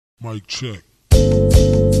Mic check.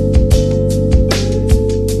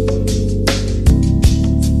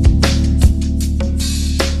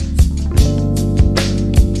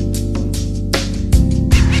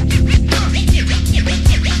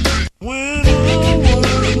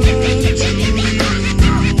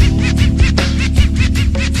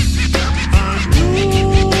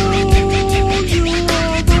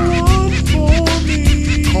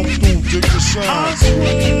 I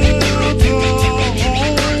swear the whole world could do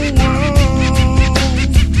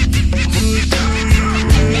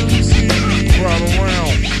you see. Crowd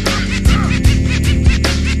around.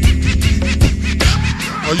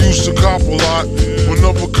 I used to cop a lot, but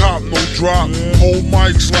never cop no drop. Hold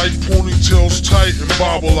mics like ponytails tight and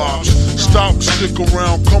bobble ops. Stop, stick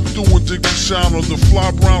around, come through and dig the sound of the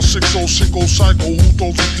fly brown 6060 psycho who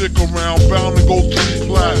throws a dick around. Bound to go 3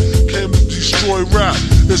 plat, came to destroy rap.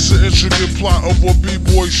 It's an intricate plot of a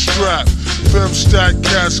b-boy strap. Fem stack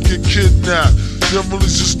cats get kidnapped. Then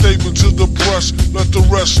release a statement to the press, let the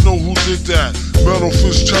rest know who did that. Metal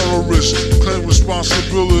fist terrorists, claim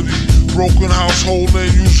responsibility. Broken household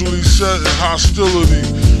name usually set in hostility.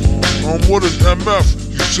 What is MF,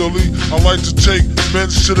 you silly? I like to take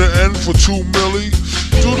men's to the end for 2 milli.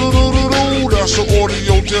 Do-do-do-do-do, that's an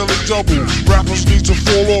audio daily double. Rappers need to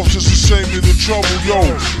fall off just to save me the trouble, yo.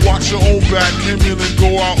 Watch your own back, came in and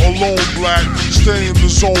go out alone, black. Stay in the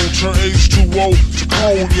zone, turn H2O to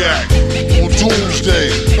cognac. On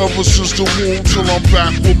Doomsday, ever since the womb till I'm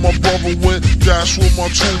back where my brother went, that's what my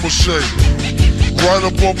tumor say. Right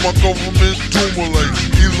above my government DUMILE,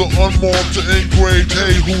 either unmarked or engraved,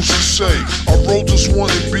 hey, who's to say? I wrote this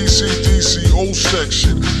one in BCDC O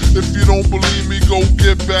section. If you don't believe me, go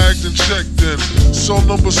get bagged and checked in. Cell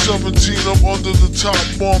number 17 up under the top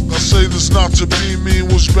bunk. I say this not to be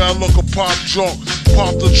mean, was bad luck a pop junk.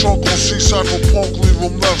 Pop the trunk on C-side for punk, leave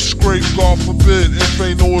him left scrape, God forbid. If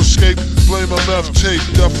ain't no escape, blame MF tape.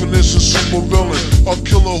 Definition super villain, a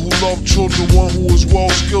killer who loved children, one who is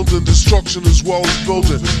well skilled in destruction as well as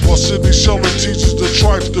building. While Sidney Sheldon teaches the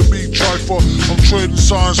trife to be trifer, I'm trading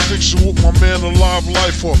science fiction with my man a live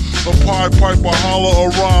lifer. A Pied Piper holler a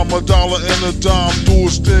rhyme, a dollar and a dime, do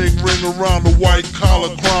his thing, ring around the white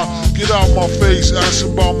collar crime. Get out my face,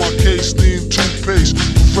 asking about my case, need toothpaste.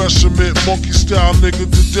 Professor Mint, monkey style nigga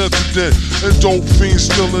to death to death. And dope fiends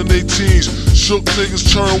still in their teens. Shook niggas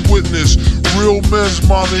turn witness. Real men's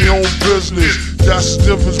mind their own business. That's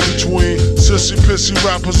the difference between sissy pissy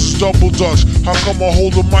rappers is double dutch. How come I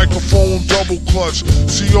hold a microphone double clutch?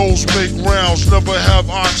 COs make rounds, never have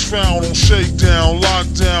ox found on shakedown,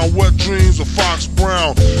 lockdown, wet dreams of Fox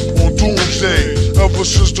Brown. On Doomsday, ever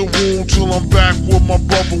since the womb till I'm back where my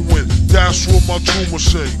brother went. That's what my tumor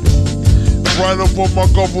say. Right above my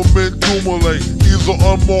government DUMILE, either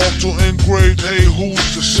unmarked or engraved, hey,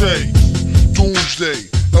 who's to say? Doomsday,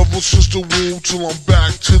 ever since the womb till I'm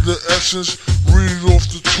back to the essence, read it off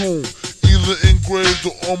the tomb. Either engraved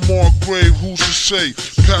or unmarked grave, who's to say?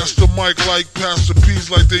 Pass the mic like Pastor P's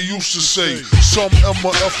like they used to say. Some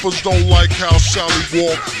MFers don't like how Sally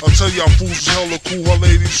walk. I tell y'all fools is hella cool, her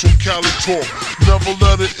ladies from Cali talk. Never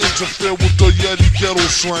let it interfere with the Yeti ghetto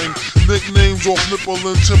slang. Nicknames off nipple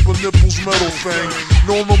and timber nipples metal fang.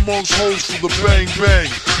 Known amongst hoes for the bang bang.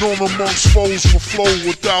 Known amongst foes for flow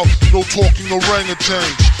without no talking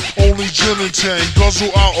orangutans. Only gin and tang,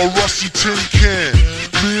 guzzle out a rusty tin can.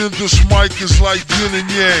 Me and this mic is like yin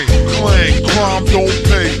and yang. Clang, crime don't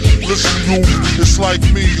pay. Listen youth, it's like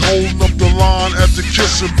me holding up the line at the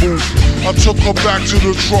kissing booth. I took her back to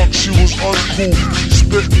the truck, she was uncouth.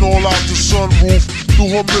 Spitting all out the sunroof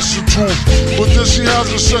through her missing tooth. But then she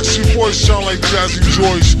has a sexy voice, sound like Jazzy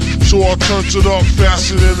Joyce. So I turned it up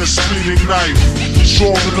faster than a speeding knife.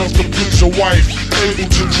 Strong enough to please a wife, able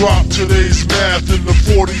to drop today's math in the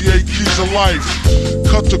 48 keys of life.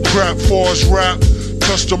 Cut the crap for us rap.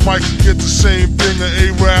 Touch the mic and get the same thing an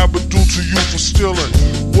A-Rab would do to you for stealing.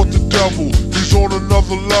 What the devil, he's on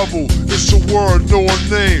another level. It's a word, no a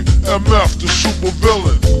name, MF the super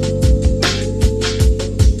villain.